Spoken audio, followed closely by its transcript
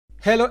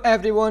Hello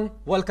everyone,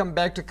 welcome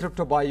back to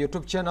Crypto by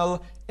YouTube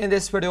channel. In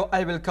this video,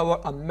 I will cover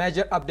a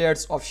major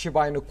updates of Shiba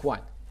Inu coin.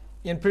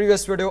 In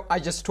previous video, I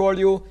just told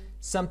you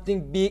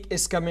something big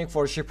is coming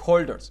for SHIB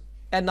holders.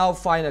 And now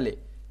finally,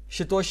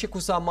 Satoshi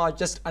Kusama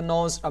just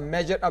announced a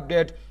major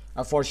update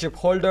for SHIB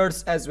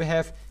holders, as we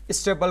have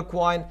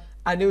Stablecoin,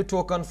 a new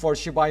token for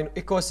Shiba Inu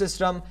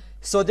ecosystem.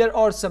 So there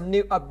are some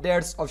new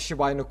updates of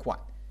Shiba Inu coin.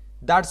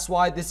 That's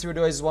why this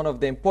video is one of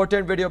the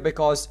important video,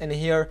 because in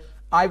here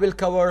I will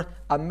cover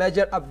a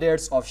major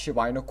updates of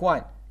Shiba Inu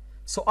coin.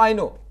 So I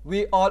know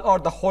we all are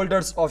the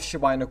holders of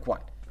Shiba Inu coin.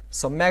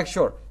 So make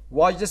sure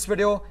watch this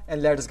video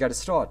and let's get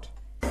started.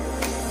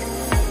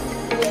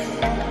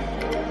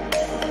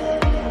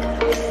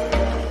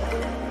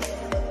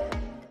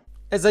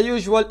 As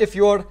usual, if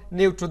you're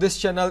new to this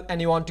channel and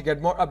you want to get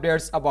more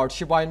updates about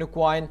Shiba Inu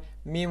coin,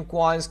 meme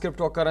coins,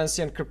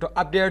 cryptocurrency and crypto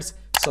updates,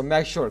 so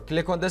make sure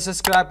click on the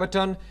subscribe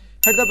button,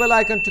 hit the bell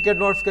icon to get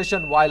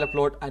notification while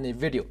upload any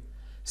video.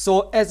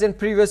 So as in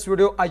previous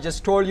video, I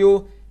just told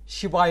you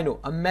Shiba Inu,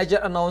 a major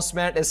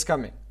announcement is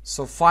coming.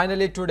 So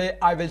finally today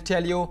I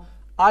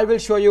will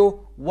show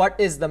you what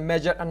is the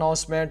major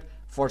announcement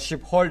for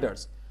SHIB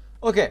holders.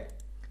 Okay,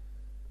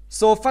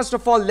 so first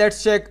of all,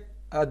 let's check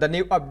the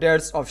new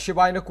updates of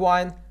Shiba Inu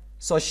coin.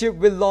 So SHIB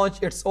will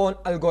launch its own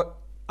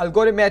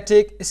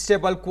algorithmic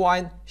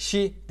stablecoin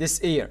SHI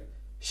this year.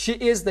 SHI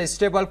is the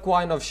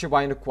stablecoin of Shiba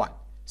Inu coin.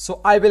 So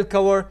I will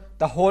cover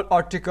the whole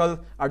article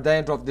at the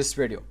end of this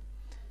video.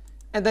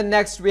 And then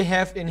next we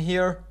have in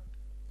here,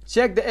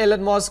 check the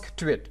Elon Musk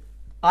tweet.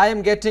 I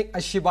am getting a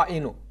Shiba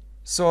Inu.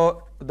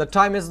 So the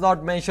time is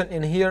not mentioned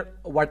in here,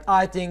 what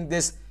I think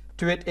this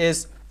tweet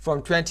is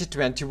from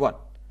 2021.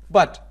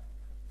 But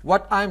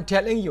what I am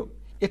telling you,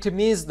 it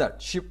means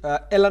that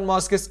Elon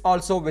Musk is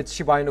also with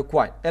Shiba Inu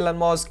coin. Elon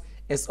Musk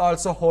is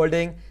also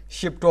holding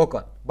SHIB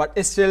token, but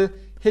still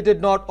he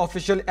did not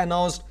officially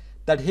announce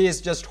that he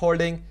is just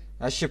holding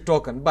a SHIB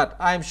token. But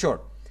I am sure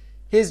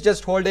he is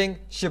just holding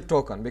SHIB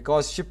token,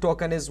 because SHIB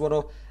token is one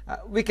of,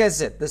 we can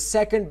say, the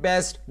second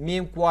best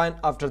meme coin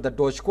after the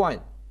Dogecoin.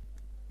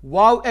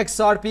 Wow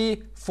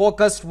XRP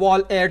focused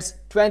wall adds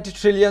 20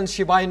 trillion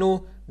Shiba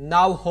Inu,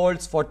 now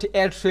holds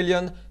 48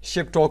 trillion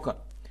SHIB token.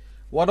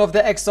 One of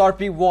the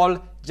XRP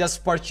wall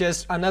just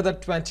purchased another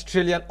 20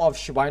 trillion of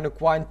Shiba Inu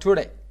coin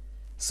today.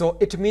 So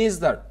it means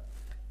that,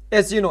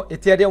 as you know,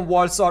 Ethereum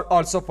walls are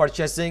also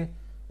purchasing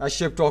a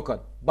SHIB token.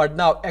 But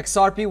now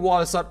XRP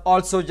walls are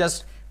also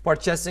just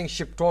purchasing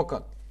SHIB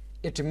token.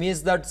 It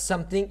means that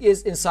something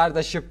is inside the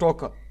SHIB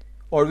token.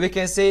 Or we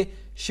can say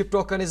SHIB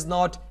token is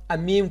not a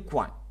meme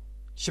coin.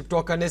 SHIB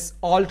token is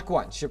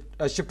altcoin.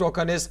 SHIB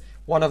token is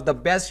one of the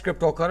best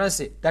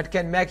cryptocurrency that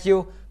can make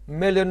you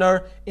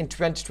millionaire in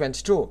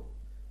 2022.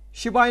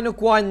 Shiba Inu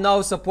coin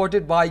now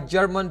supported by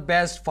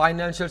German-based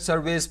financial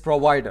service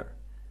provider.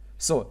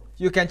 So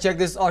you can check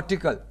this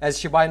article, as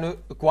Shiba Inu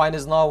coin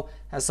is now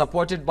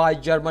supported by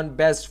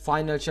German-based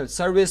financial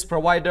service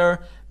provider.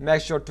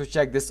 Make sure to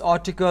check this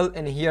article,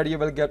 and here you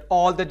will get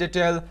all the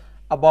detail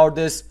about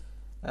this,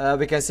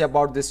 we can say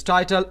about this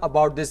title,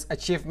 about this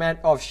achievement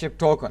of SHIB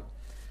token.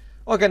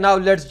 Okay, now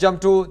let's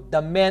jump to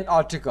the main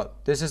article.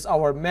 This is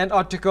our main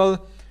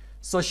article.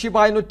 So Shiba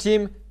Inu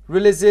team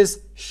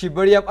releases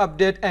Shibarium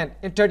update and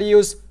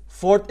introduce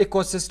fourth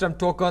ecosystem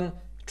token,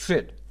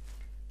 TREAT.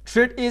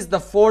 TREAT is the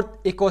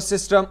fourth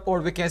ecosystem,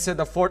 or we can say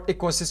the fourth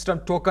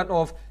ecosystem token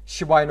of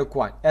Shiba Inu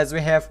coin. As we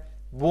have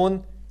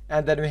Boon,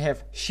 and then we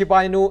have Shiba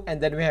Inu,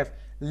 and then we have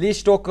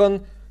leash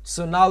token.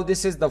 So now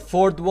this is the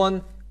fourth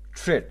one,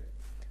 TREAT.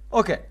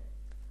 Okay,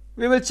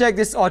 we will check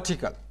this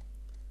article.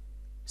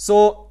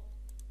 So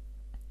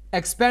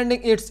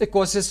expanding its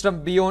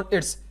ecosystem beyond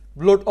its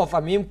blood of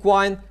a meme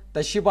coin,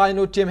 the Shiba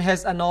Inu team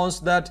has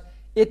announced that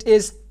it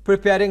is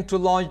preparing to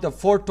launch the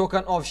fourth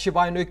token of Shiba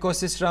Inu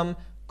ecosystem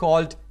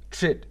called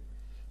TREAT.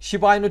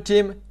 Shiba Inu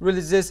team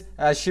releases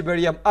a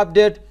Shibarium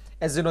update.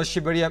 As you know,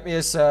 Shibarium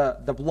is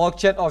the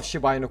blockchain of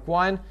Shiba Inu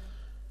coin.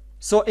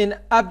 So in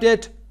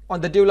update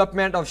on the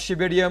development of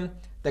Shibarium,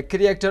 the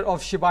creator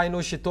of Shiba Inu,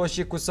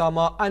 Satoshi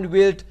Kusama,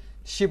 unveiled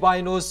Shiba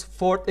Inu's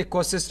fourth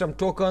ecosystem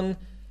token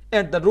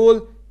and the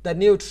role the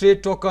new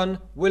TREAT token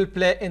will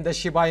play in the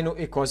Shiba Inu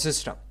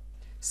ecosystem.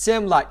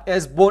 Same like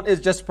as Boon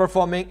is just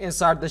performing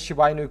inside the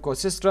Shiba Inu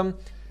ecosystem,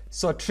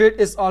 so TREAT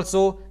is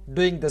also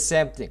doing the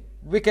same thing.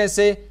 We can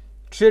say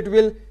TREAT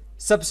will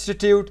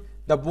substitute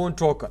the Boon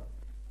token.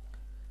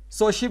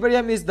 So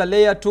Shibarium is the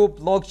layer 2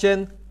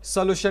 blockchain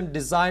solution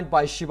designed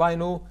by Shiba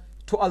Inu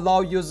to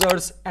allow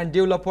users and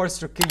developers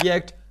to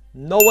create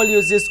novel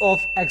uses of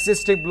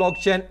existing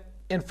blockchain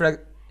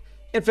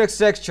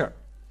infrastructure.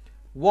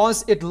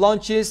 Once it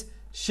launches,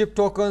 SHIB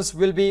tokens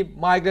will be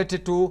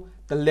migrated to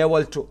the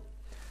level 2.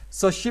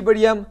 So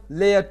Shibarium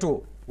layer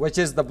 2, which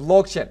is the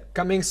blockchain,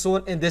 coming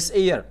soon in this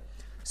year.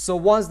 So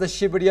once the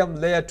Shibarium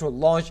layer 2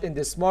 launch in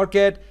this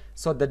market,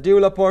 so the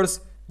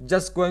developers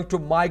just going to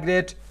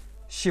migrate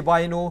Shiba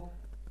Inu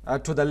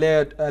to the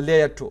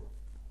layer 2.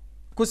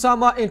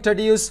 Kusama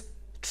introduced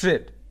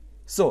TREAT.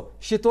 So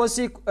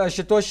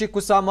Satoshi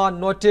Kusama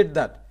noted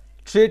that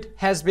TREAT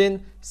has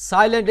been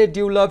silently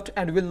developed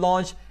and will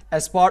launch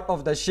as part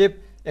of the Shib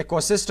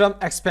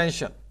ecosystem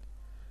expansion.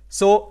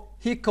 So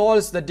he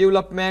calls the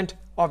development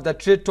of the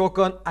TREAT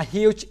token a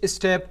huge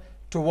step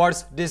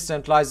towards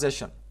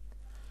decentralization.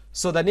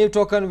 So the new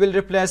token will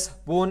replace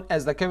Boon,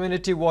 as the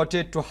community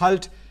voted to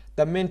halt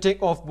the minting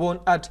of Boon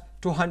at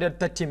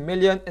 230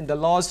 million in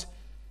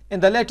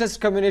the latest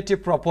community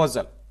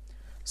proposal.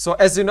 So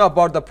as you know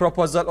about the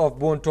proposal of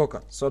Boon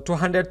token, so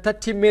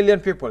 230 million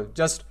people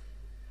just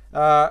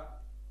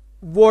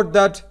vote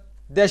that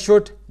they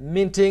should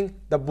minting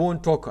the Boon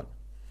token.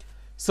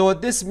 So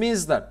this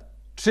means that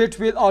TREAT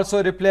will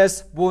also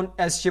replace Boon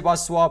as Shiba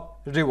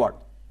swap reward.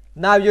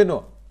 Now you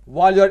know,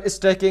 while you are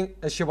staking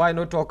a Shiba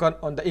Inu token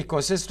on the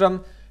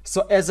ecosystem,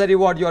 so as a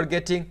reward you are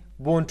getting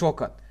Boon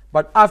token.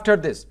 But after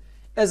this,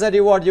 as a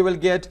reward you will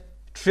get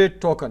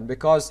TREAT token,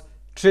 because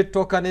TREAT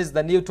token is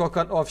the new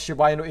token of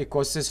Shiba Inu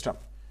ecosystem.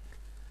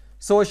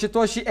 So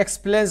Satoshi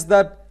explains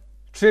that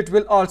TREAT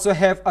will also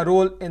have a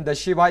role in the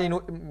Shiba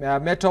Inu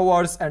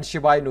metaverse and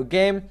Shiba Inu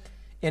game.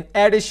 In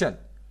addition,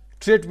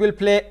 TREAT will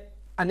play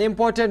an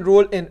important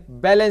role in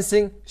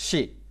balancing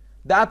SHI,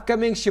 the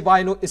upcoming Shiba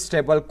Inu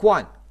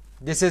stablecoin.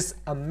 This is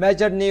a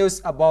major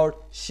news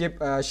about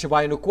Shiba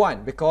Inu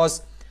coin,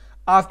 because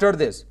after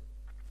this,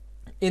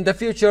 in the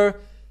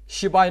future,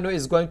 Shiba Inu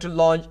is going to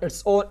launch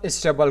its own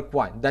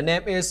stablecoin. The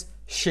name is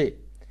SHI.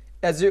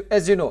 As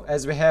you know,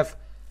 as we have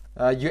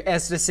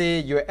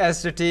USDC,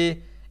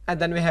 USDT, and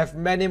then we have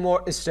many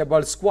more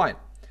stablecoin.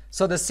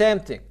 So the same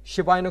thing,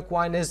 Shiba Inu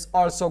coin is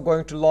also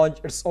going to launch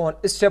its own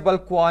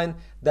stablecoin.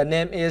 The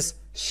name is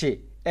SHI,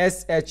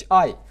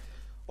 SHI.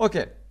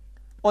 Okay.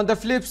 On the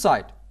flip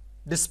side,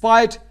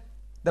 despite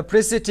the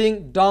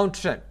preceding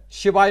downtrend,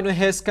 Shiba Inu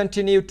has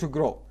continued to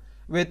grow,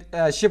 with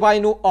Shiba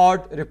Inu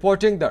Art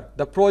reporting that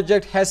the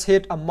project has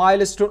hit a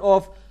milestone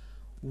of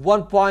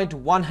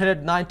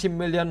 1.190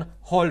 million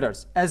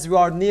holders, as we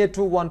are near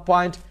to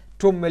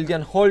 1.2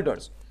 million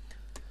holders.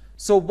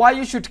 So why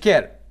you should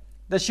care?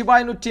 The Shiba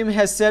Inu team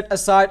has set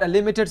aside a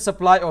limited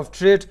supply of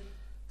TREAT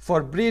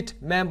for BREAT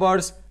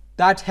members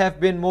that have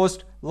been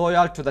most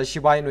loyal to the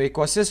Shiba Inu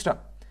ecosystem.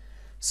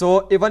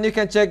 So even you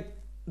can check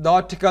the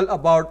article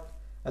about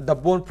the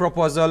Boon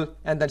proposal,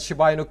 and then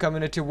Shiba Inu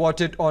community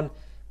voted on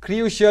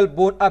crucial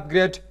Boon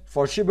upgrade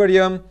for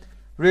Shibarium.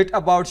 Read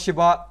about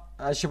Shiba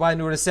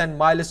Inu recent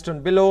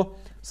milestone below.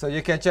 So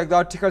you can check the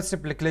article,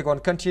 simply click on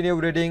continue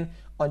reading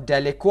on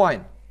Daily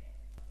Coin.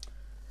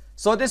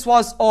 So this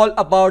was all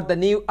about the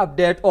new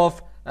update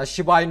of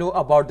Shiba Inu,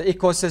 about the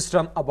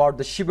ecosystem, about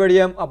the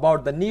Shibarium,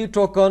 about the new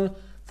token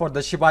for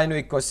the Shiba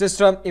Inu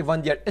ecosystem,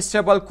 even their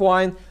stable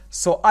coin.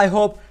 So I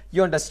hope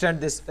you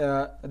understand this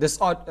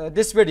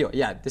video,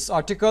 this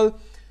article.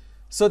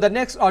 So the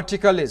next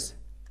article is,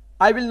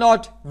 I will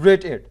not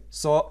read it,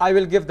 so I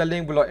will give the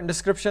link below in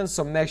description,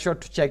 so make sure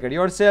to check it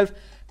yourself,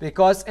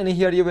 because in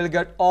here you will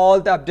get all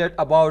the update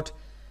about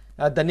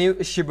the new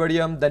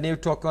Shibarium, the new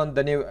token,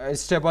 the new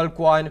stable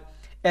coin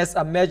as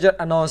a major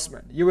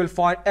announcement. You will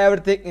find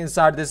everything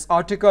inside this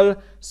article,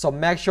 so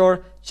make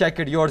sure check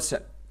it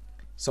yourself.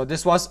 So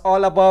this was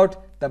all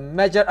about the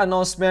major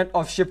announcement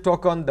of Shib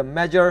token, the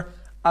major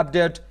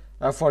update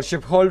for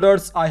Shib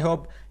holders. I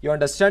hope you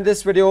understand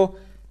this video.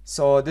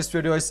 So this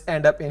video is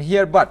end up in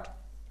here, but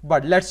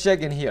let's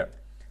check in here.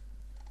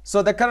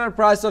 So the current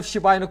price of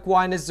Shiba Inu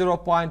coin is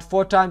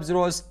 0.4 times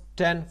zeros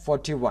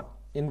 1041.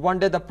 In one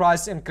day the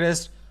price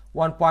increased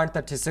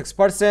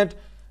 1.36%.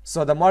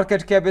 So the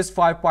market cap is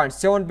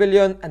 5.7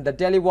 billion and the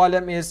daily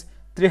volume is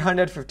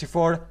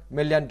 $354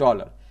 million.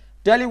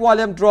 Daily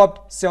volume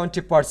dropped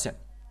 70%.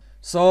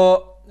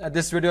 So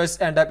this video is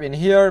end up in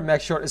here.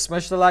 Make sure to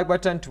smash the like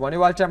button to 1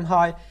 all-time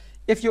high.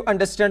 If you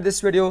understand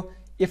this video,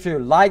 if you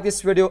like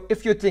this video,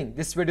 if you think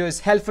this video is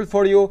helpful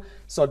for you,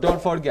 so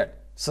don't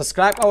forget,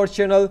 subscribe our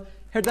channel,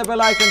 hit the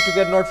bell icon to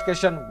get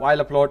notification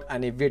while upload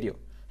any video.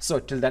 So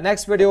till the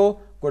next video,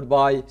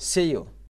 goodbye, see you.